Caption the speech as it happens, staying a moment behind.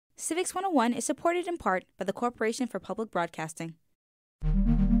Civics 101 is supported in part by the Corporation for Public Broadcasting.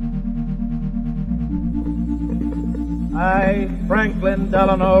 I, Franklin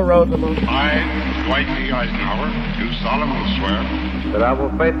Delano Roosevelt. I, Dwight D. Eisenhower, do solemnly swear that I will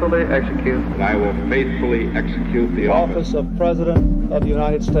faithfully execute the office of President of the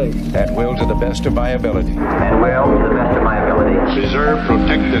United States. At will to the best of my ability. And will to the best of my ability. preserve,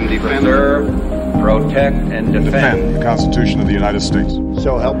 protect, and defend The Constitution of the United States.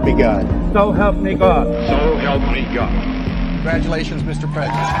 So help me God. So help me God. So help me God. Congratulations, Mr.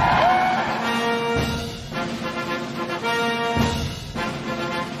 President.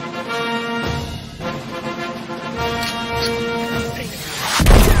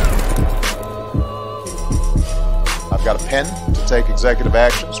 I've got a pen to take executive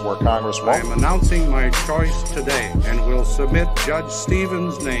actions where Congress I won't. am announcing my choice today and will submit Judge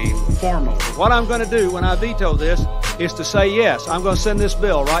Stevens' name formally. What I'm going to do when I veto this is to say yes. I'm going to send this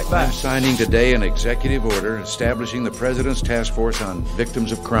bill right back. I'm signing today an executive order establishing the President's Task Force on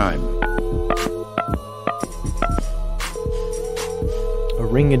Victims of Crime. A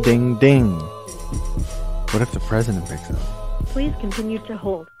ring-a-ding-ding. What if the president picks up? Please continue to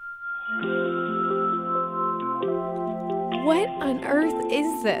hold. What on earth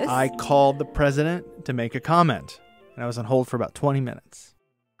is this? I called the president to make a comment, and I was on hold for about 20 minutes.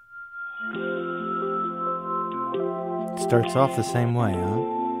 Starts off the same way, huh?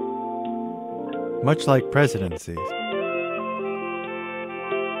 Much like presidencies.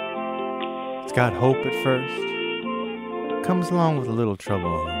 It's got hope at first. Comes along with a little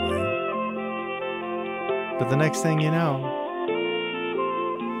trouble on the way. But the next thing you know,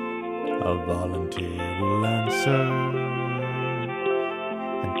 a volunteer will answer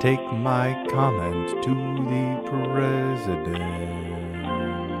and take my comment to the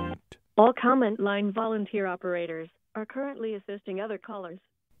president. All comment line volunteer operators are currently assisting other callers.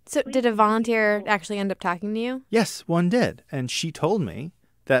 So did a volunteer actually end up talking to you? Yes, one did. And she told me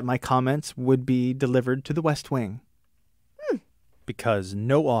that my comments would be delivered to the West Wing. Because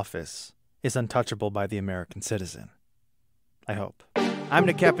no office is untouchable by the American citizen. I hope. I'm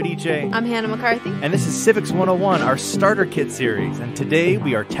Nick Capodice. I'm Hannah McCarthy. And this is Civics 101, our starter kit series. And today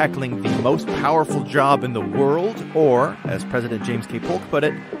we are tackling the most powerful job in the world, or, as President James K. Polk put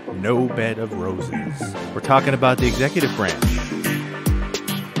it, no bed of roses. We're talking about the executive branch.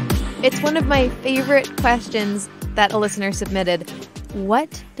 It's one of my favorite questions that a listener submitted.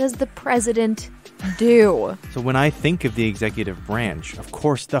 What does the president do? So when I think of the executive branch, of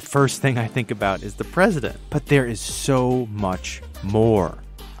course, the first thing I think about is the president. But there is so much more.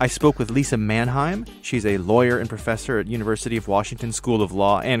 I spoke with Lisa Manheim. She's a lawyer and professor at University of Washington School of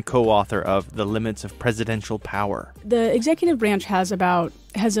Law and co-author of The Limits of Presidential Power. The executive branch has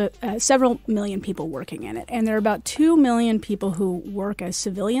several million people working in it, and there are about 2 million people who work as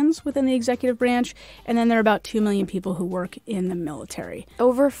civilians within the executive branch, and then there are about 2 million people who work in the military.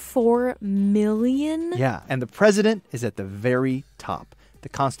 Over 4 million? Yeah, and the president is at the very top. The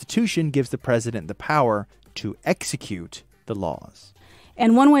Constitution gives the president the power to execute the laws.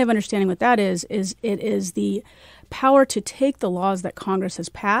 And one way of understanding what that is it is the power to take the laws that Congress has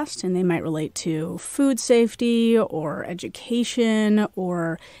passed, and they might relate to food safety or education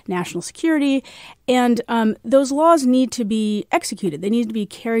or national security, and those laws need to be executed. They need to be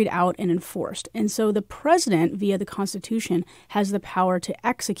carried out and enforced. And so the president, via the Constitution, has the power to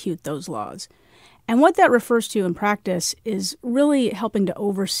execute those laws. And what that refers to in practice is really helping to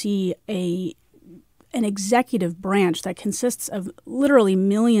oversee an executive branch that consists of literally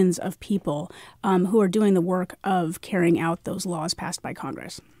millions of people who are doing the work of carrying out those laws passed by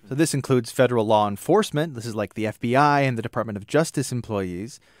Congress. So this includes federal law enforcement. This is like the FBI and the Department of Justice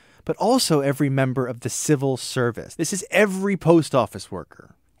employees, but also every member of the civil service. This is every post office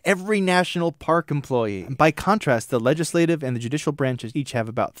worker, every national park employee. And by contrast, the legislative and the judicial branches each have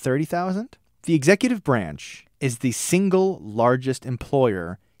about 30,000. The executive branch is the single largest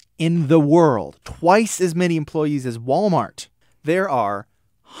employer in the world, twice as many employees as Walmart. There are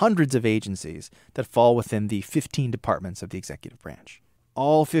hundreds of agencies that fall within the 15 departments of the executive branch.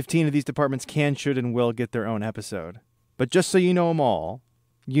 All 15 of these departments can, should, and will get their own episode. But just so you know them all,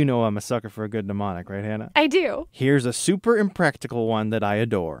 you know I'm a sucker for a good mnemonic, right, Hannah? I do. Here's a super impractical one that I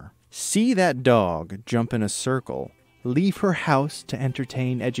adore. See that dog jump in a circle. Leave her house to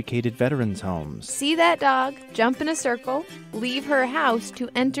entertain educated veterans' homes. See that dog jump in a circle, leave her house to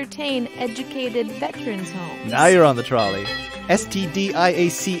entertain educated veterans' homes. Now you're on the trolley.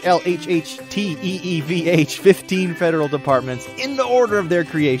 STDIACLHHTEEVH, 15 federal departments in the order of their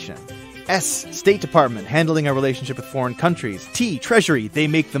creation. S, State Department, handling our relationship with foreign countries. T, Treasury, they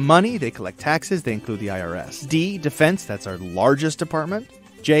make the money, they collect taxes, they include the IRS. D, Defense, that's our largest department.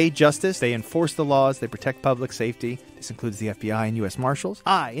 J, justice. They enforce the laws. They protect public safety. This includes the FBI and U.S. Marshals.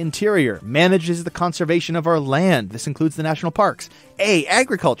 I, interior. Manages the conservation of our land. This includes the national parks. A,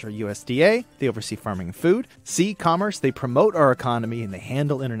 agriculture. USDA. They oversee farming and food. C, commerce. They promote our economy and they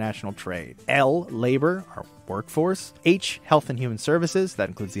handle international trade. L, labor. Our workforce. H, health and human services. That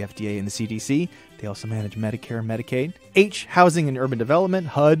includes the FDA and the CDC. They also manage Medicare and Medicaid. H, housing and urban development.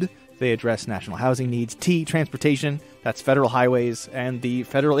 HUD. They address national housing needs. T, transportation. That's federal highways and the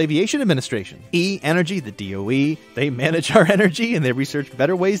Federal Aviation Administration. E, energy, the DOE. They manage our energy and they research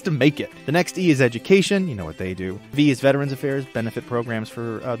better ways to make it. The next E is education. You know what they do. V is Veterans Affairs, benefit programs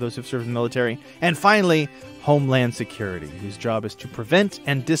for those who've served in the military. And finally, Homeland Security, whose job is to prevent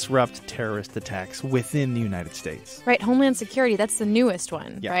and disrupt terrorist attacks within the United States. Right, Homeland Security, that's the newest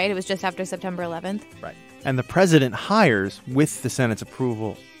one, Yeah. right? It was just after September 11th. Right. And the president hires with the Senate's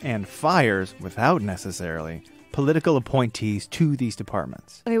approval and fires, without necessarily, political appointees to these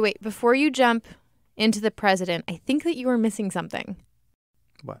departments. Okay, wait, before you jump into the president, I think that you were missing something.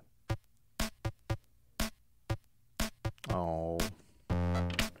 What? Oh,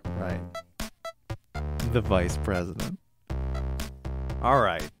 right. The vice president. All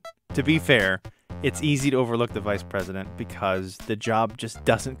right. To be fair, it's easy to overlook the vice president because the job just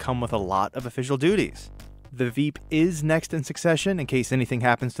doesn't come with a lot of official duties. The VP is next in succession in case anything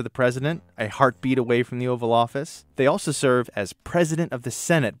happens to the president, a heartbeat away from the Oval Office. They also serve as president of the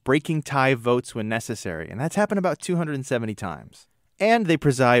Senate, breaking tie votes when necessary, and that's happened about 270 times. And they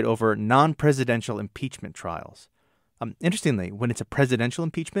preside over non-presidential impeachment trials. Interestingly, when it's a presidential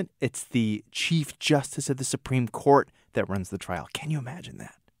impeachment, it's the Chief Justice of the Supreme Court that runs the trial. Can you imagine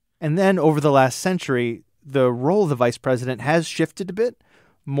that? And then over the last century, the role of the vice president has shifted a bit,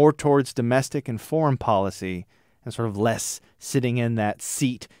 more towards domestic and foreign policy and sort of less sitting in that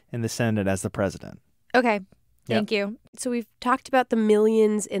seat in the Senate as the president. Okay, thank you. So we've talked about the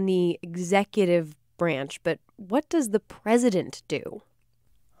millions in the executive branch, but what does the president do?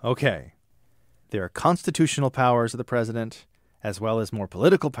 Okay. There are constitutional powers of the president as well as more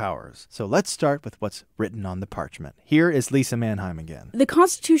political powers. So let's start with what's written on the parchment. Here is Lisa Manheim again. The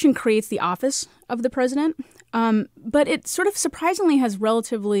Constitution creates the office of the president, but it sort of surprisingly has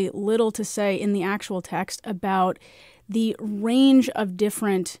relatively little to say in the actual text about the range of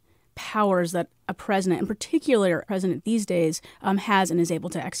different powers that a president, in particular a president these days, has and is able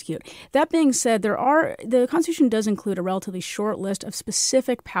to execute. That being said, the Constitution does include a relatively short list of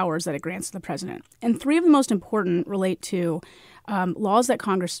specific powers that it grants to the president. And three of the most important relate to laws that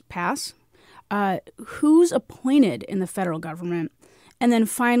Congress pass, who's appointed in the federal government, and then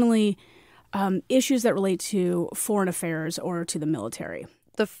finally issues that relate to foreign affairs or to the military.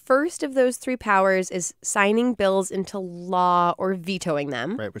 The first of those three powers is signing bills into law or vetoing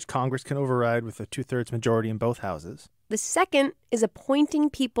them. Right, which Congress can override with a 2/3 majority in both houses. The second is appointing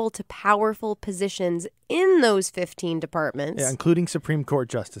people to powerful positions in those 15 departments. Yeah, including Supreme Court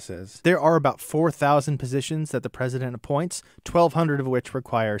justices. There are about 4,000 positions that the president appoints, 1,200 of which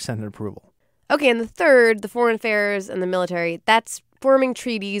require Senate approval. Okay, and the third, the foreign affairs and the military, that's forming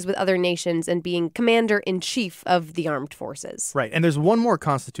treaties with other nations and being commander-in-chief of the armed forces. Right, and there's one more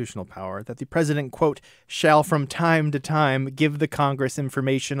constitutional power that the president, quote, shall from time to time give the Congress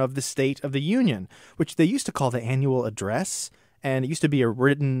information of the State of the Union, which they used to call the annual address, and it used to be a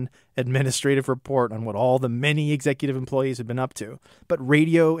written administrative report on what all the many executive employees have been up to. But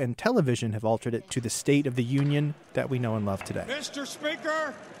radio and television have altered it to the State of the Union that we know and love today. Mr.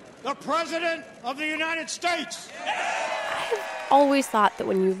 Speaker, the President of the United States. Always thought that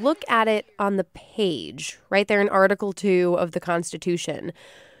when you look at it on the page, right there in Article 2 of the Constitution,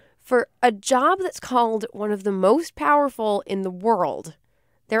 for a job that's called one of the most powerful in the world,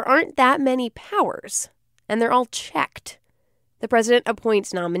 there aren't that many powers, and they're all checked. The president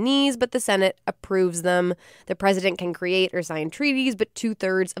appoints nominees, but the Senate approves them. The president can create or sign treaties, but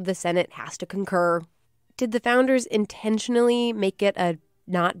 2/3 of the Senate has to concur. Did the founders intentionally make it a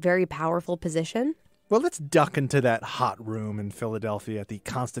not very powerful position? Well, let's duck into that hot room in Philadelphia at the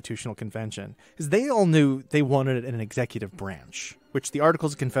Constitutional Convention, because they all knew they wanted an executive branch, which the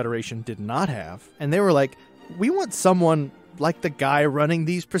Articles of Confederation did not have. And they were like, we want someone like the guy running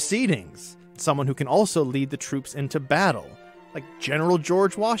these proceedings, someone who can also lead the troops into battle, like General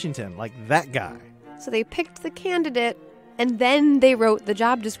George Washington, like that guy. So they picked the candidate, and then they wrote the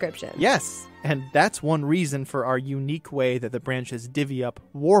job description. Yes. And that's one reason for our unique way that the branches divvy up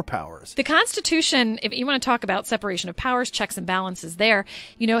war powers. The Constitution, if you want to talk about separation of powers, checks and balances there,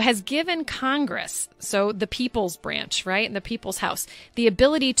 has given Congress, so the people's branch, right, and the people's house, the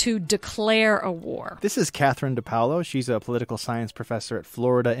ability to declare a war. This is Kathryn DePalo. She's a political science professor at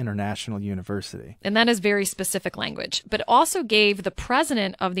Florida International University. And that is very specific language. But it also gave the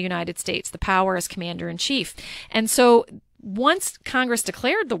President of the United States the power as commander-in-chief. And so once Congress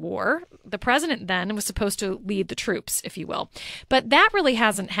declared the war, the president then was supposed to lead the troops, if you will. But that really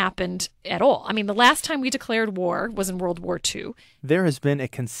hasn't happened at all. I mean, the last time we declared war was in World War II. There has been a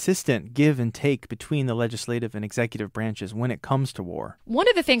consistent give and take between the legislative and executive branches when it comes to war. One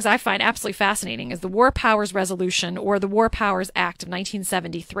of the things I find absolutely fascinating is the War Powers Resolution, or the War Powers Act of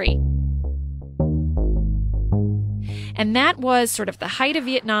 1973. And that was sort of the height of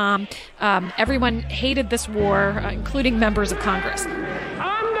Vietnam. Everyone hated this war, including members of Congress.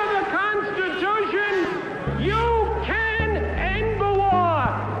 Under the Constitution, you can end the war.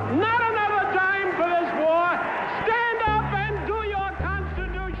 Not another dime for this war. Stand up and do your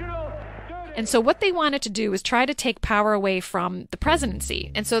constitutional duty. And so what they wanted to do is try to take power away from the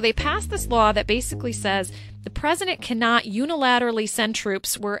presidency. And so they passed this law that basically says the president cannot unilaterally send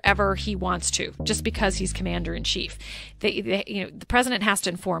troops wherever he wants to, just because he's commander-in-chief. The president has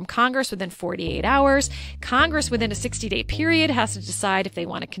to inform Congress within 48 hours. Congress, within a 60-day period, has to decide if they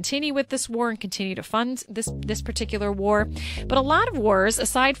want to continue with this war and continue to fund this particular war. But a lot of wars,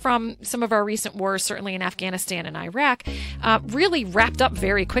 aside from some of our recent wars, certainly in Afghanistan and Iraq, really wrapped up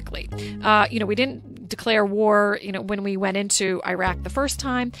very quickly. We didn't declare war, when we went into Iraq the first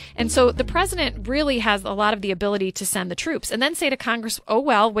time. And so the president really has a lot of the ability to send the troops and then say to Congress, oh,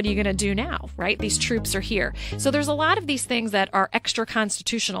 well, what are you going to do now, right? These troops are here. So there's a lot of these things that are extra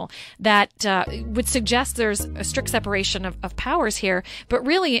constitutional that would suggest there's a strict separation of powers here. But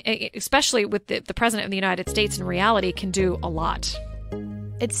really, especially with the president of the United States, in reality, can do a lot.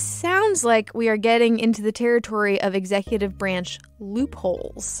 It sounds like we are getting into the territory of executive branch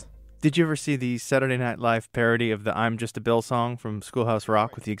loopholes. Did you ever see the Saturday Night Live parody of the I'm Just a Bill song from Schoolhouse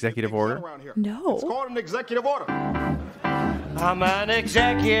Rock with the executive order? No. It's called an executive order. I'm an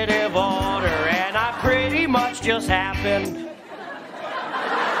executive order, and I pretty much just happened.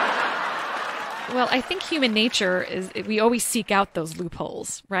 Well, I think human nature is we always seek out those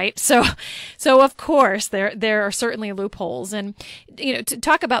loopholes, right? So of course there are certainly loopholes, and to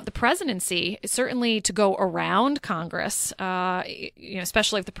talk about the presidency, certainly to go around Congress,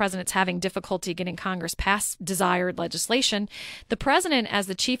 especially if the president's having difficulty getting Congress past desired legislation, the president, as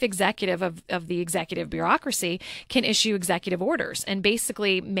the chief executive of the executive bureaucracy, can issue executive orders and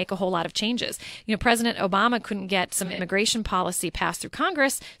basically make a whole lot of changes. President Obama couldn't get some immigration policy passed through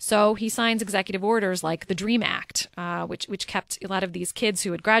Congress, so he signs executive orders like the DREAM Act, which kept a lot of these kids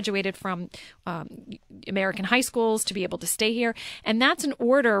who had graduated from American high schools to be able to stay here, and that's an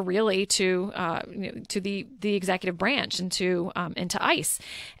order really to the executive branch and to ICE,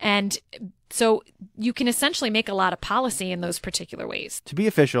 and so you can essentially make a lot of policy in those particular ways. To be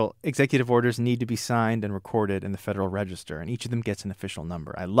official, executive orders need to be signed and recorded in the Federal Register, and each of them gets an official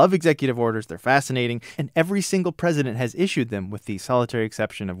number. I love executive orders. They're fascinating, and every single president has issued them with the solitary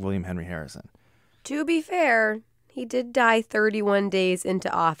exception of William Henry Harrison. To be fair, he did die 31 days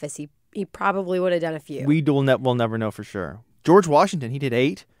into office. He probably would have done a few. We'll never know for sure. George Washington, he did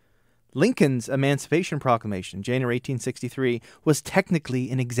 8. Lincoln's Emancipation Proclamation, January 1863, was technically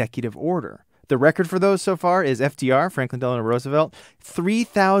an executive order. The record for those so far is FDR, Franklin Delano Roosevelt,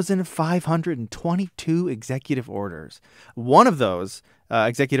 3,522 executive orders. One of those,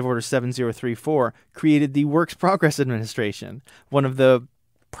 Executive Order 7034, created the Works Progress Administration, one of the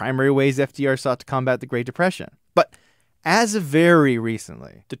primary ways FDR sought to combat the Great Depression. But as of very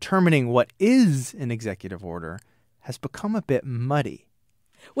recently, determining what is an executive order has become a bit muddy.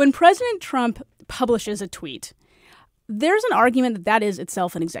 When President Trump publishes a tweet, there's an argument that that is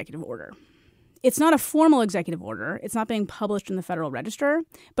itself an executive order. It's not a formal executive order. It's not being published in the Federal Register.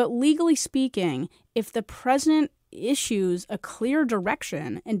 But legally speaking, if the president issues a clear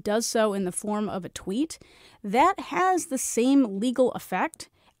direction and does so in the form of a tweet, that has the same legal effect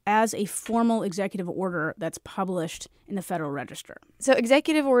as a formal executive order that's published in the Federal Register. So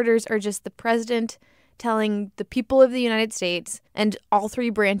executive orders are just the president telling the people of the United States and all three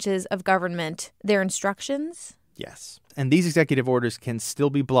branches of government their instructions? Yes. And these executive orders can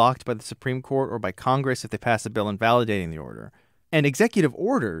still be blocked by the Supreme Court or by Congress if they pass a bill invalidating the order. And executive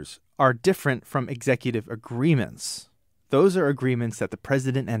orders are different from executive agreements. Those are agreements that the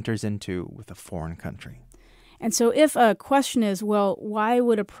president enters into with a foreign country. And so if a question is, well, why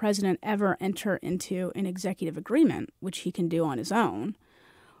would a president ever enter into an executive agreement, which he can do on his own?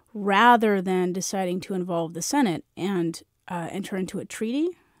 rather than deciding to involve the Senate and enter into a treaty?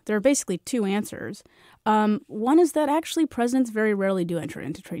 There are basically two answers. One is that actually presidents very rarely do enter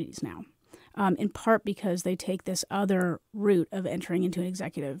into treaties now, in part because they take this other route of entering into an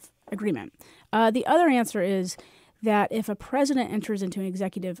executive agreement. The other answer is that if a president enters into an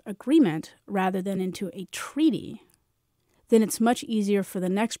executive agreement rather than into a treaty, then it's much easier for the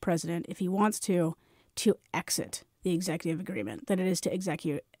next president, if he wants to exit the executive agreement than it is to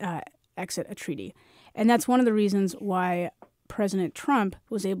exit a treaty. And that's one of the reasons why President Trump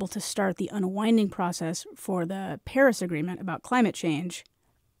was able to start the unwinding process for the Paris Agreement about climate change,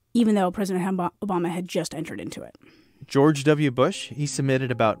 even though President Obama had just entered into it. George W. Bush, he submitted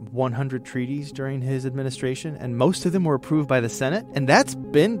about 100 treaties during his administration, and most of them were approved by the Senate, and that's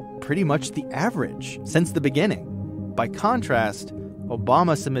been pretty much the average since the beginning. By contrast,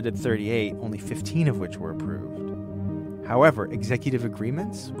 Obama submitted 38, only 15 of which were approved. However, executive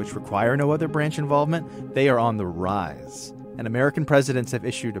agreements, which require no other branch involvement, they are on the rise, and American presidents have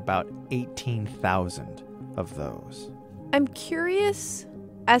issued about 18,000 of those. I'm curious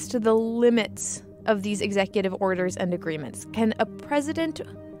as to the limits of these executive orders and agreements. Can a president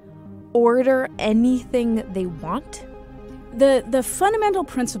order anything they want? The fundamental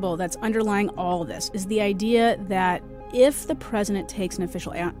principle that's underlying all of this is the idea that if the president takes an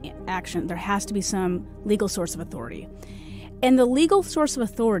official action, there has to be some legal source of authority. And the legal source of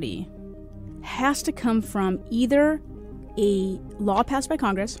authority has to come from either a law passed by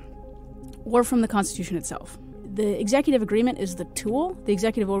Congress or from the Constitution itself. The executive agreement is the tool. The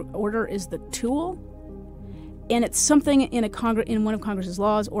executive order is the tool. And it's something in one of Congress's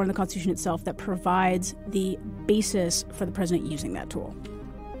laws or in the Constitution itself that provides the basis for the president using that tool.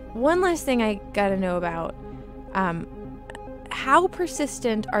 One last thing I got to know about, how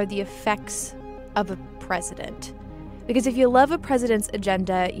persistent are the effects of a president? Because if you love a president's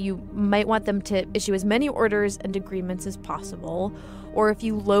agenda, you might want them to issue as many orders and agreements as possible. Or if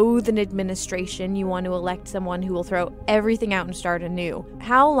you loathe an administration, you want to elect someone who will throw everything out and start anew.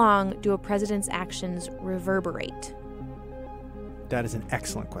 How long do a president's actions reverberate? That is an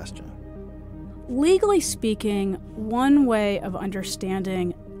excellent question. Legally speaking, one way of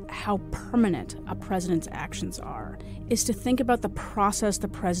understanding how permanent a president's actions are is to think about the process the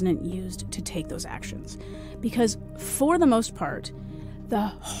president used to take those actions. Because for the most part, the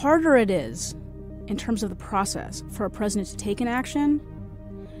harder it is in terms of the process for a president to take an action,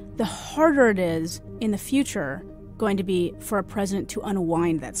 the harder it is in the future going to be for a president to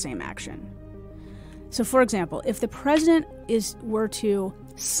unwind that same action. So for example, if the president were to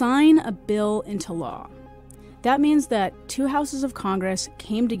sign a bill into law, that means that two houses of Congress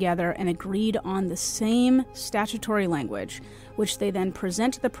came together and agreed on the same statutory language, which they then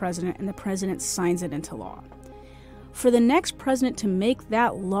present to the president, and the president signs it into law. For the next president to make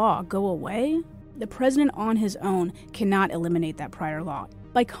that law go away, the president on his own cannot eliminate that prior law.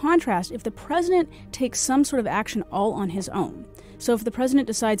 By contrast, if the president takes some sort of action all on his own, so if the president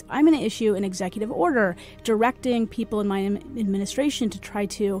decides, I'm going to issue an executive order directing people in my administration to try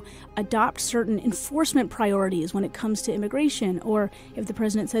to adopt certain enforcement priorities when it comes to immigration, or if the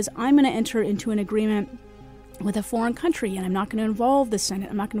president says, I'm going to enter into an agreement with a foreign country and I'm not going to involve the Senate,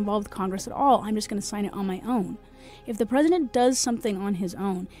 I'm not going to involve the Congress at all, I'm just going to sign it on my own. If the president does something on his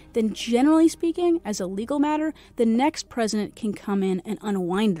own, then generally speaking, as a legal matter, the next president can come in and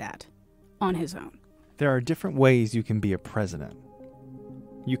unwind that on his own. There are different ways you can be a president.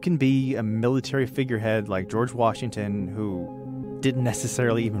 You can be a military figurehead like George Washington, who didn't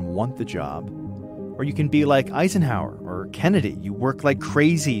necessarily even want the job. Or you can be like Eisenhower or Kennedy. You work like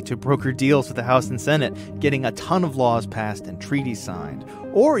crazy to broker deals with the House and Senate, getting a ton of laws passed and treaties signed.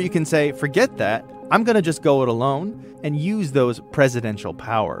 Or you can say, forget that, I'm going to just go it alone and use those presidential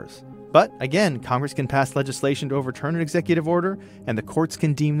powers. But again, Congress can pass legislation to overturn an executive order, and the courts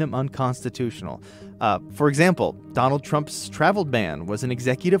can deem them unconstitutional. For example, Donald Trump's travel ban was an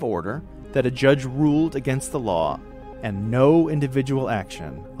executive order that a judge ruled against the law, and no individual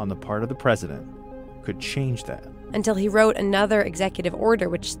action on the part of the president could change that. Until he wrote another executive order,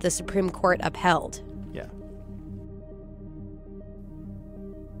 which the Supreme Court upheld. Yeah.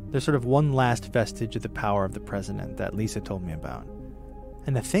 There's sort of one last vestige of the power of the president that Lisa told me about.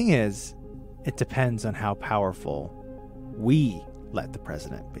 And the thing is, it depends on how powerful we let the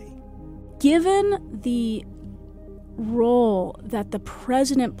president be. Given the role that the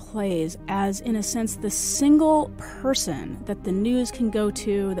president plays as, in a sense, the single person that the news can go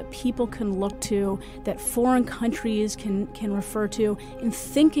to, that people can look to, that foreign countries can refer to in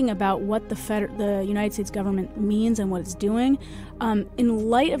thinking about what the United States government means and what it's doing. In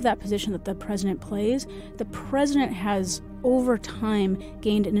light of that position that the president plays, the president has, over time,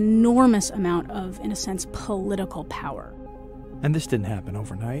 gained an enormous amount of, in a sense, political power. And this didn't happen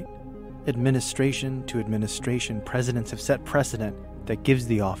overnight. Administration to administration, presidents have set precedent that gives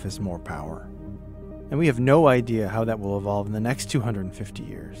the office more power. And we have no idea how that will evolve in the next 250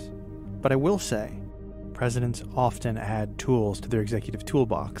 years. But I will say, presidents often add tools to their executive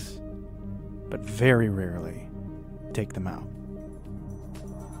toolbox, but very rarely take them out.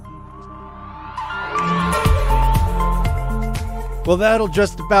 Well, that'll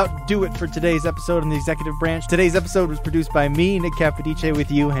just about do it for today's episode in the Executive Branch. Today's episode was produced by me, Nick Capodice, with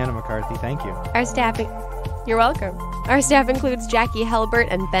you, Hannah McCarthy. Thank you. You're welcome. Our staff includes Jackie Helbert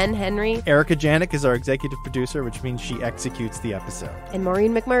and Ben Henry. Erica Janik is our executive producer, which means she executes the episode. And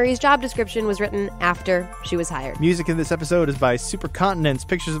Maureen McMurray's job description was written after she was hired. Music in this episode is by Supercontinents,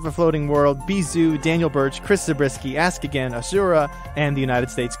 Pictures of a Floating World, Bizou, Daniel Birch, Chris Zabriskie, Ask Again, Asura, and the United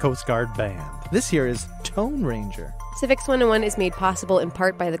States Coast Guard Band. This here is Tone Ranger. Civics 101 is made possible in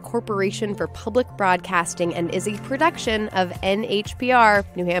part by the Corporation for Public Broadcasting and is a production of NHPR,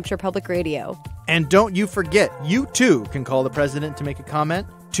 New Hampshire Public Radio. And don't you forget, you too can call the president to make a comment.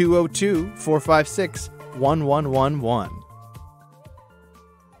 202-456-1111.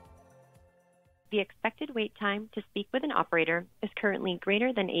 The expected wait time to speak with an operator is currently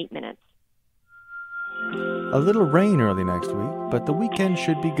greater than 8 minutes. A little rain early next week, but the weekend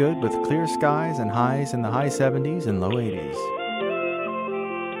should be good with clear skies and highs in the high 70s and low 80s.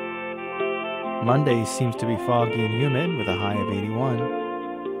 Monday seems to be foggy and humid with a high of 81.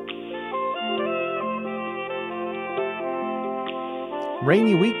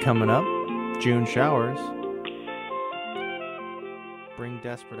 Rainy week coming up. June showers bring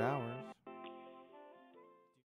desperate hours.